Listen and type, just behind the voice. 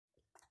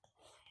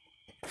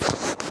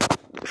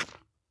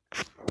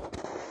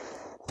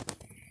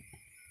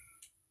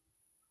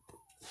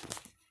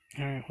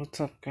Alright, what's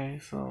up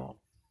guys? So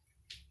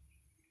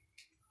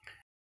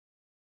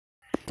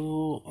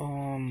do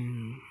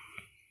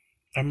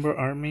Ember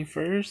Army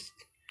first,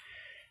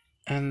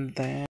 and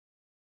then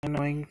I'm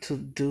going to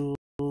do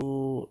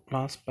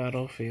Lost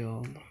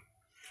Battlefield.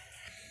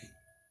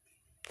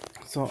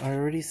 So I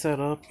already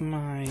set up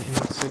my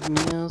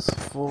insignias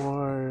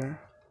for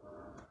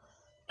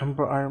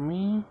Ember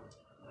Army,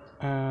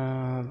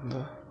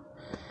 and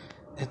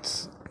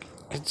it's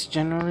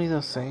generally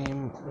the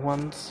same.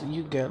 Once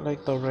you get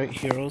like the right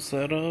hero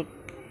setup,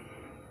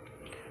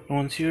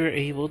 once you're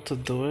able to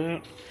do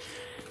it,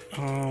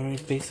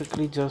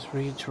 basically just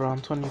reach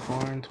round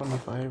 24 and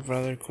 25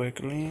 rather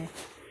quickly.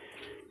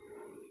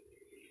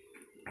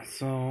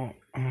 So,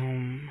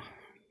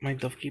 my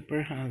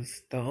Dovekeeper has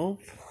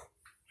stealth.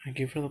 I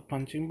gave her the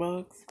punching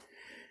box,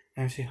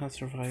 and she has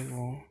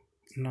survival.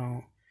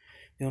 Now,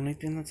 the only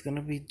thing that's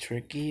gonna be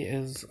tricky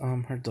is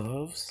her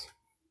doves,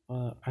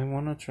 but I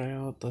wanna try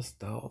out the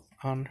stealth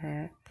on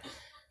her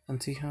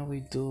and see how we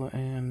do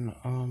in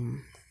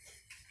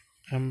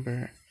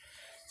Ember.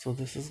 So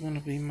this is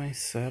gonna be my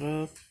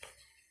setup: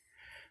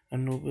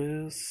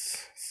 Anubis,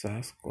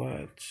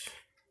 Sasquatch,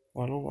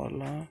 Walla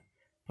Walla,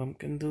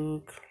 Pumpkin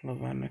Duke,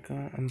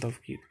 Lavanica, and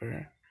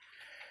Dovekeeper.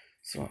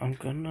 So I'm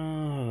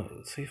gonna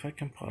see if I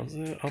can pause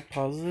it. I'll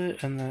pause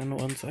it, and then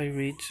once I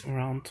reach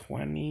around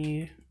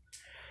 20,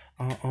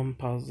 I'll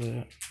unpause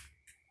it.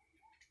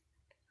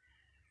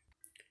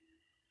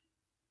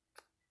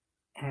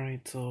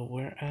 Alright, so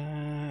we're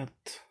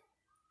at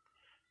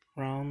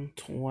round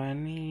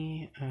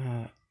 20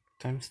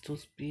 times 2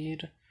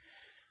 speed.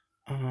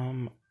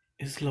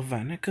 Is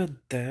Lavanica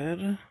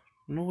dead?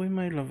 No way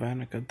my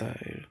Lavanica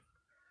died.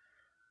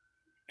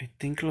 I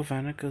think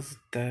Lavanica's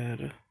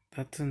dead.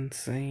 That's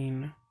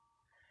insane.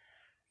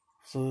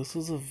 So this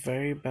was a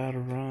very bad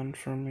run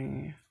for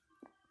me.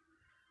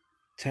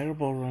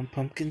 Terrible run.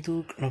 Pumpkin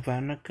Duke,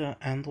 Lavanica,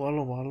 and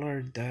Walla Walla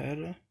are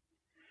dead.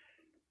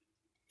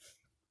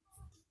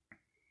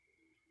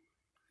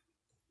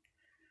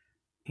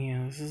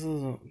 Yeah, this is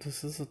a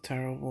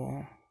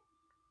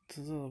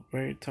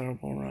very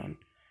terrible run.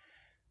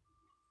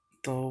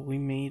 Though we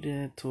made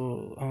it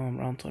to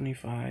round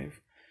 25,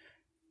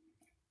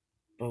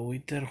 but we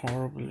did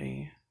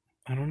horribly.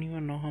 I don't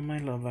even know how my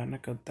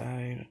Lavanica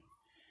died.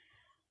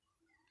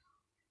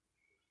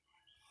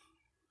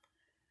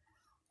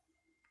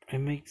 It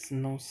makes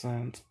no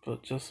sense,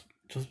 but just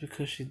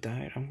because she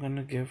died, I'm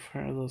gonna give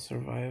her the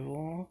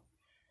survival.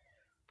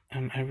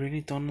 And I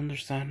really don't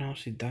understand how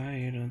she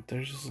died.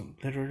 There's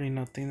literally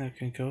nothing that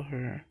can kill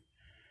her.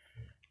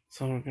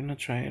 So we're gonna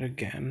try it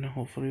again.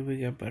 Hopefully we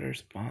get better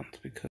spawns,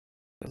 because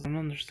I don't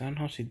understand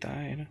how she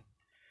died.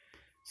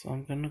 So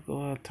I'm gonna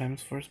go at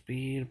times 4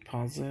 speed,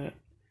 pause it.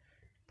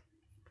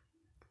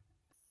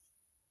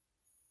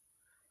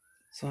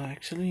 So I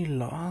actually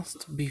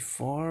lost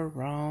before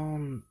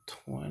round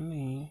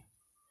 20.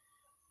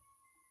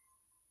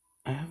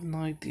 I have no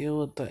idea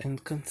what the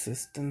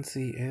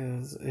inconsistency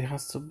is. It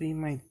has to be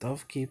my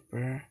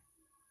Dovekeeper,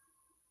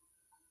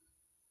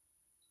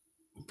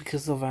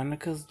 because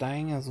Savannah's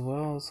dying as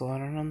well, so I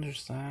don't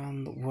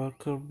understand what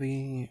could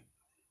be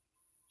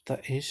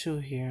the issue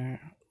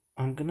here.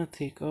 I'm gonna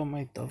take out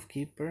my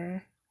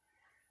Dovekeeper,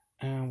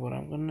 and what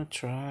I'm gonna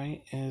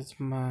try is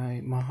my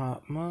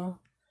Mahatma,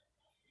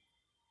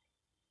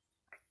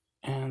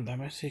 and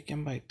damage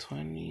taken by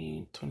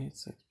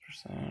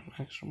 26%,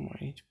 extra more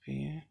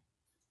HP.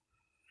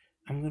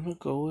 I'm gonna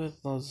go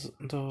with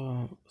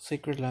the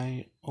Sacred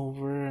Light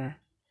over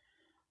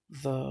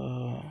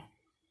the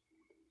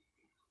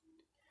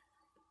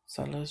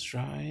Celeste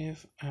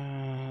Drive,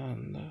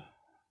 and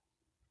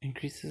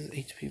increases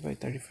HP by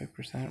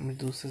 35%,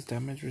 reduces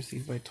damage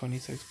received by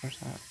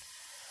 26%.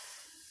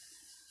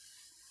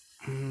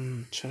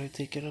 Should I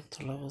take it up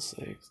to level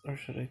 6, or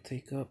should I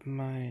take up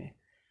my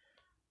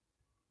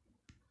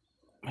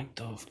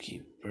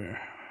Dovekeeper?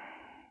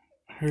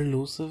 Her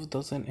elusive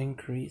doesn't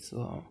increase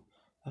though,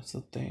 that's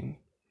the thing.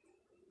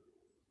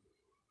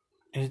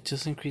 It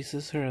just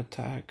increases her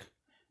attack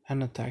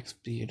and attack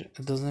speed.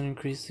 It doesn't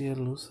increase the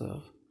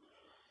elusive.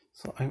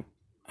 So in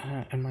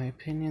my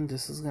opinion,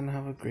 this is gonna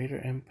have a greater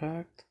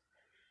impact.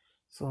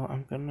 So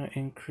I'm gonna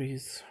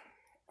increase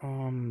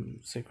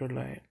Sacred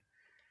Light,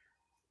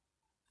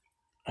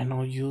 and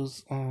I'll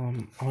use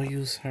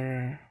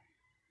her,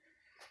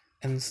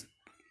 and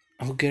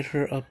I'll get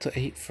her up to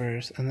 8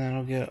 first, and then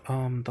I'll get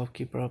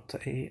Dovekeeper up to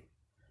 8.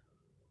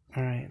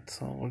 Alright,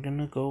 so we're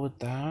gonna go with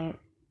that,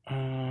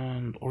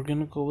 and we're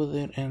gonna go with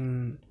it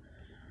in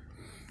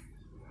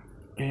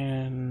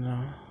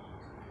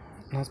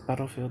Lost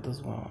Battlefield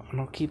as well, and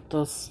I'll keep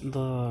the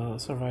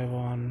survival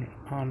on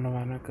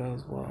Navanica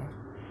as well,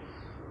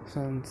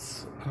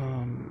 since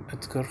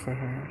it's good for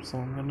her. So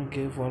I'm gonna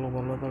give Walla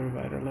Walla the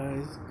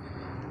Revitalize,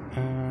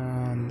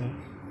 and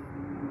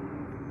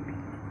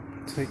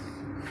take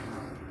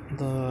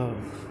the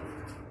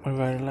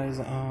Revitalize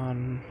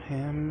on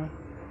him.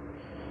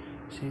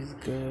 She's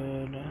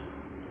good.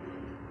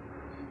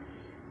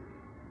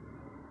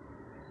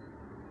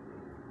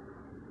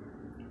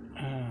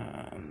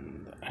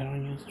 And I I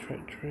don't use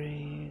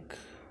Drake.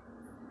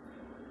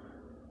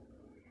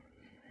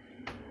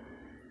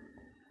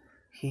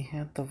 He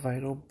had the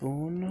Vital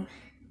Boon.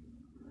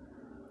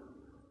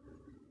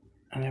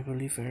 And I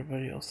believe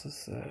everybody else is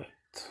set.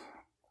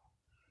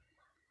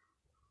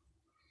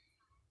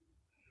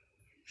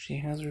 She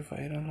has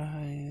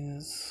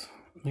Revitalize.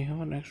 We have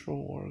an extra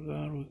War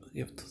God we could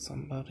give to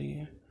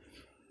somebody.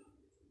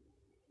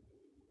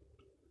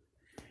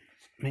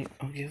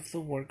 I'll give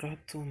the War God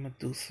to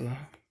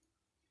Medusa.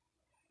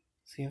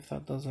 See if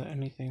that does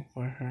anything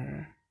for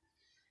her.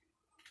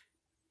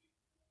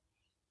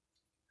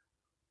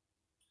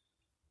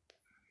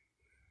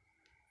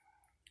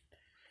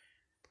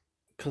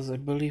 Because I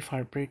believe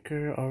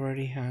Heartbreaker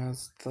already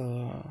has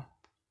the...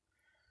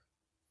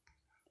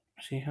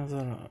 She has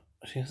an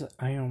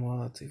Iron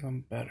Wall that's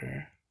even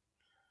better.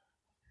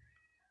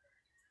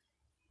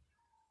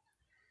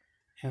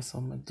 Yeah, so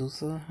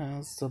Medusa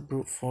has the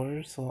Brute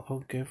Force, so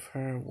I'll give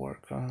her War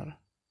God.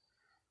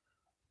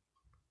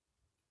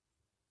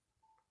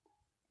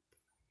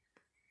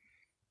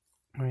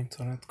 Alright,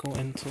 so let's go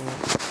into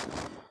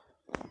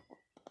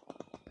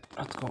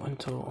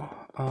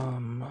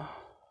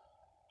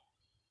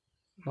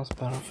most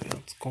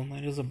battlefields. Gold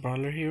Knight is a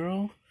brawler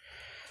hero,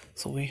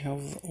 so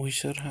we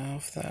should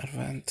have the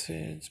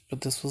advantage,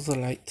 but this was a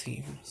light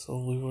team, so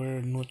we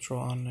were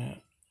neutral on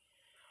it.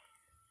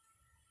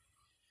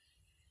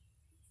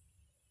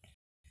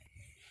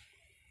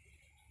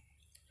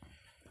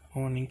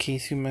 Oh, and in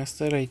case you missed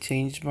it, I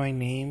changed my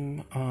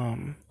name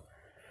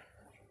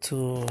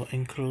to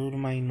include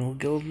my new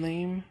guild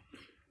name.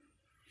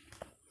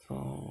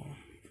 So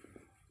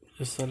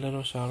just a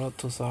little shout out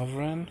to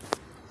Sovereign.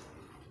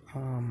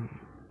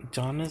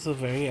 John is a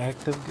very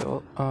active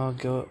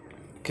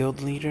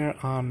guild leader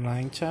on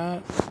Line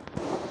Chat,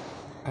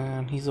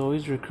 and he's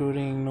always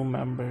recruiting new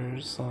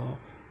members. So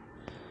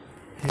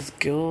his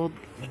guild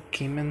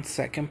came in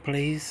second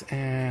place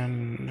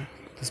in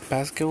this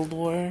past guild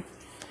war,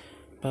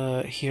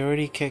 but he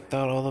already kicked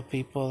out all the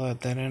people that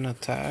didn't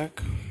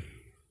attack.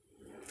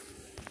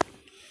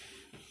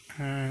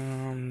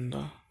 And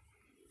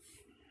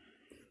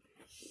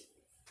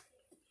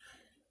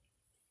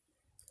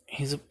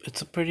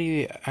it's a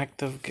pretty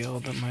active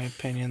guild in my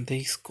opinion.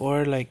 They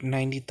score like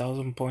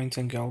 90,000 points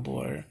in guild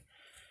war.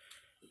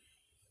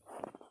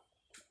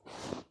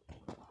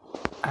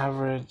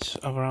 Average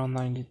around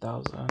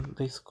 90,000.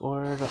 They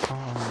scored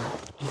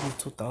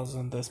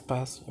 82,000 this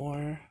past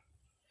war.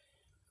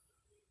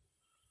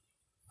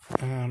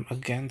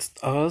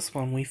 Against us,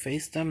 when we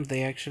faced them,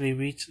 they actually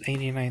reached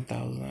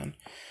 89,000.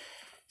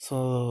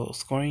 So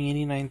scoring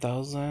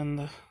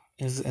 89,000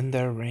 is in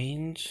their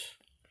range.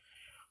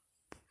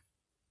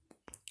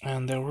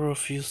 And there were a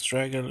few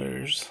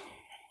stragglers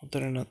who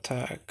didn't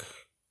attack.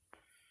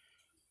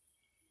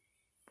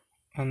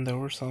 And there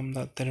were some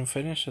that didn't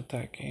finish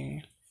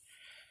attacking.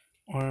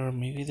 Or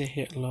maybe they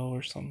hit low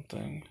or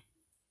something.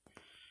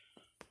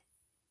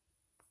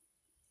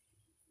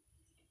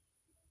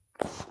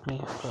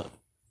 Yeah, but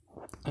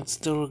it's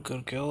still a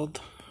good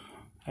guild.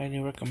 I highly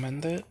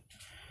recommend it.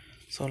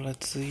 So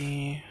let's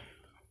see.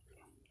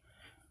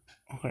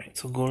 Okay,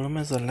 so Golem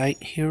is a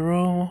light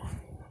hero.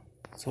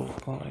 So we'll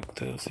go like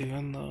this,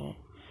 even though,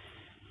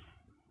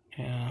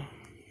 yeah,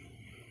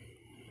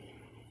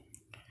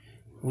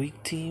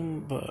 weak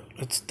team, but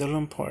it's still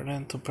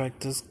important to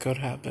practice good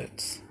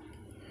habits.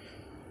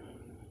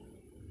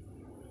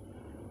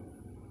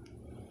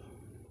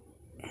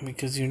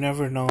 Because you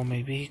never know,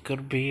 maybe he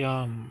could be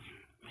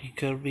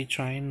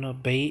trying to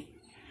bait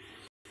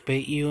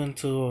you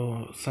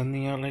into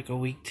sending out like a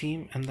weak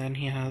team, and then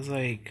he has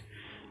like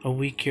a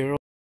weak hero,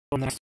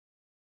 and that's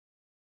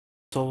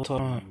so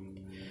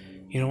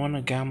you don't want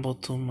to gamble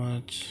too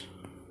much.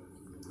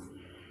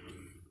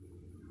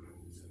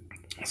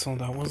 So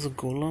that was a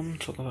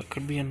Golem, so that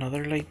could be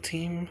another light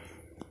team.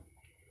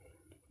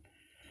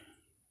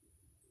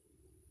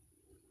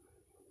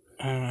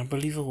 And I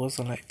believe it was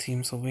a light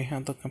team, so we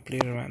had the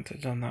complete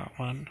advantage on that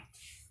one.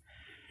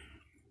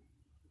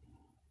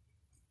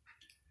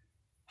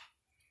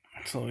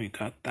 So we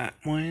got that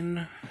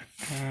one,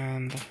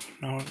 and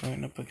now we're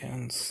going up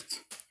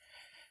against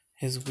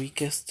his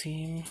weakest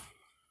team.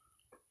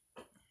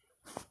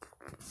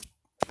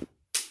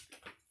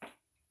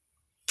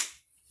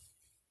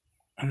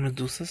 And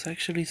Medusa's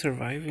actually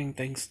surviving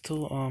thanks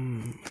to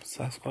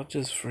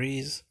Sasquatch's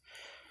freeze.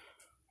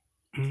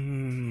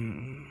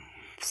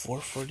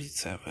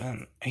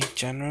 447. I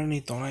generally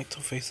don't like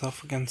to face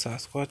off against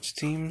Sasquatch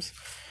teams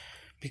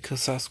because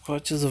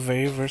Sasquatch is a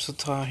very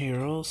versatile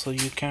hero, so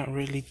you can't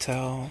really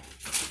tell.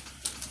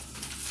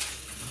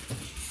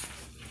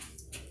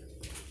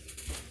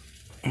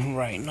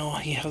 Right now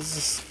he has the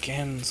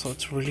skin, so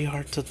it's really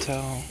hard to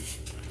tell.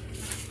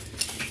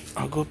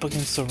 I'll go up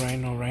against the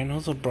Rhino.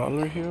 Rhino's a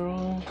brawler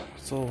hero,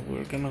 so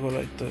we're gonna go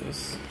like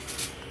this.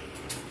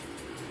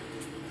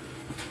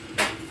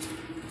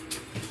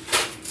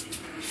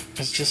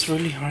 It's just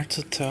really hard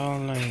to tell,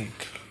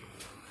 like,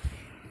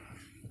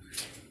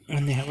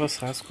 when they have a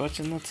Sasquatch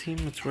in the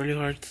team, it's really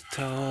hard to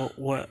tell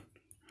what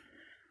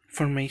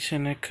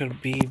formation it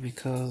could be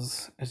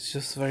because it's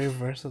just very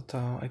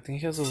versatile. I think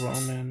he has a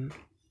Ronin.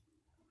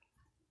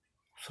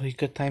 So he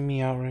could time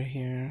me out right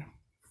here.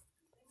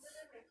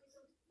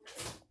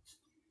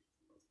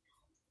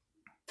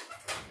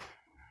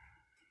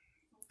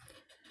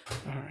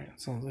 Alright,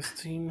 so this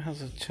team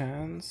has a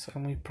chance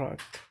and we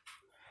procced.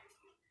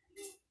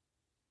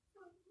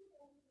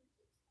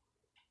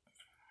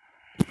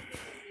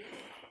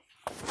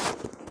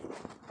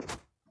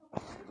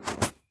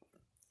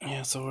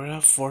 Yeah, so we're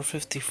at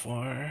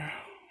 454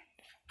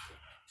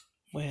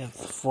 with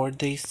 4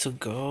 days to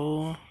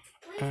go,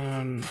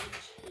 and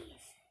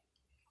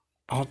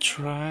I'll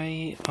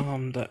try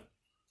the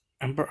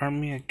Ember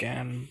Army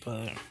again,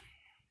 but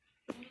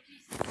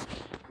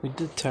we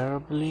did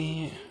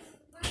terribly,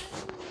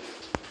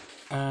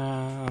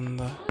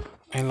 and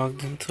I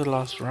logged into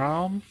Lost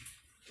Realm.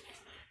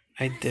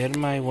 I did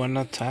my one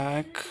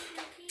attack,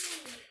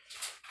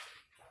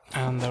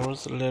 and there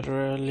was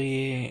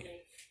literally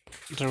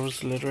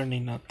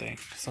nothing.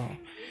 So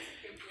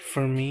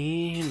for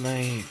me,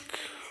 like,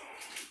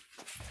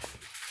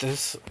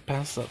 this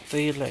past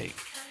update, like,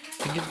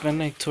 I think it's been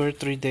like 2 or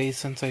 3 days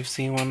since I've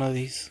seen one of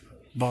these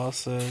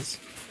bosses,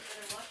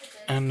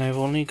 and I've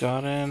only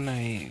gotten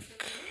like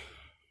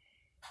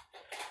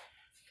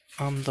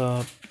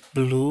the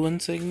blue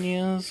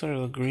insignias or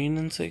the green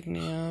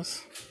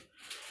insignias.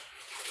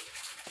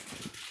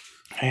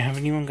 I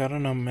haven't even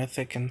gotten a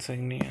mythic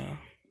insignia.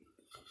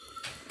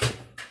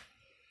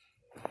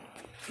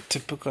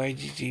 Typical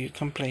IGG, you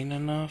complain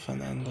enough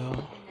and then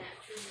they'll...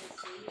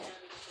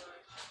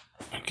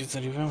 Like, is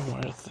it even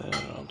worth it?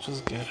 I'll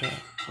just get it.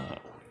 But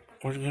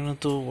we're gonna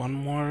do one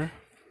more,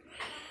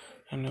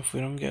 and if we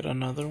don't get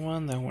another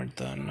one, then we're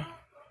done.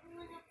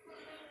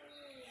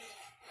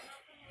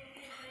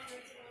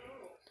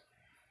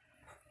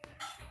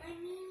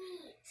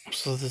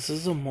 So this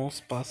is the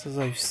most bosses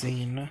I've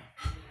seen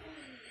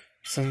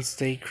since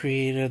they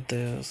created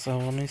this. I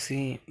only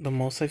see, the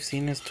most I've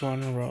seen is 2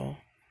 in a row.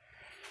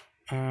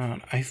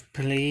 I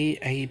play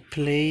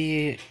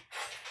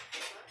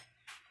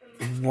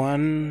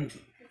one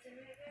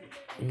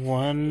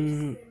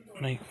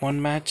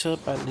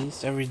matchup at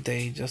least every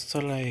day just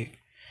to like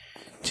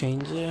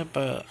change it,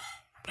 but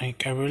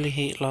like I really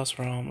hate Lost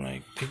Realm.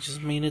 Like, they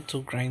just made it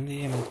too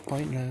grindy and it's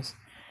pointless.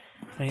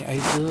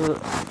 I did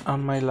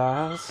on my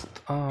last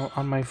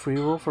on my free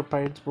roll for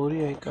Pirate's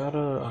Booty, I got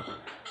a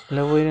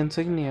level 8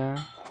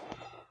 insignia.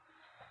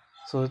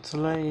 So it's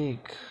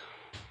like,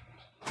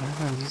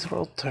 man, these are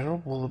all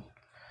terrible.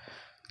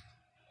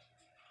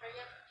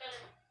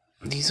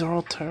 These are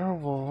all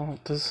terrible.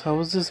 How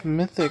is this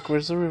mythic?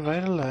 Where's the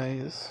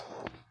revitalize?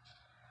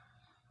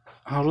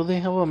 How do they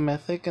have a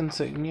mythic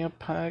insignia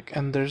pack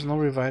and there's no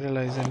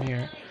revitalize in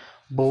here?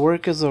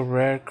 Bulwark is a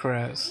rare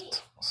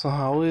crest. So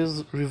how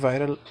is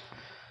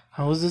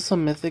this a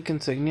mythic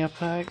insignia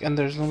pack and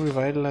there's no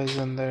revitalize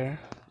in there?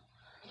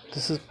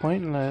 This is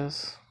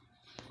pointless.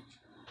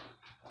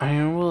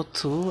 Iron Will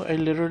 2, I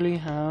literally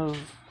have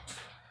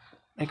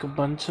like a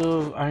bunch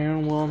of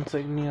Iron Will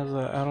insignias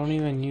that I don't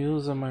even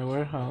use in my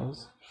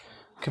warehouse.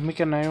 I can make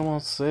an Iron Will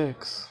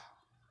 6.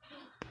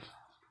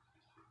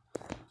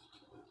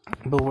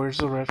 But where's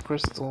the red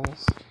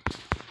crystals?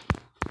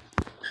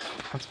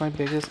 That's my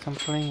biggest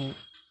complaint.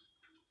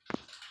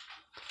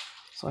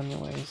 So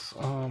anyways,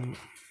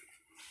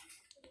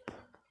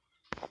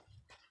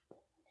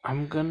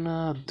 I'm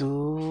gonna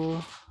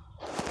do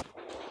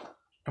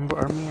Ember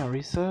Army a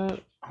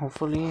reset.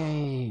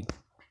 Hopefully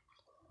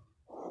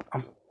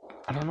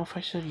I don't know if I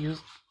should use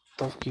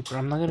Duffkeeper.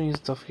 I'm not gonna use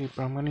Duffkeeper.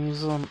 I'm gonna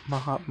use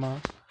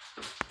Mahatma.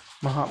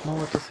 Mahatma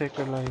with the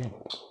Sacred Light.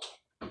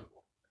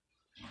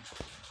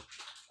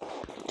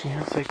 Do you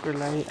have Sacred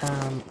Light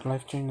and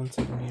Life Drain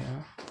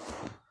Insignia?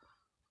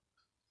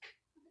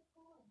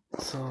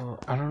 So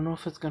I don't know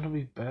if it's gonna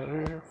be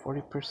better.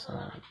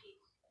 40%,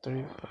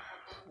 35.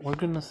 We're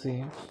gonna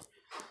see.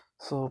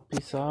 So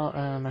peace out,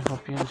 and I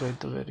hope you enjoyed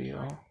the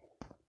video.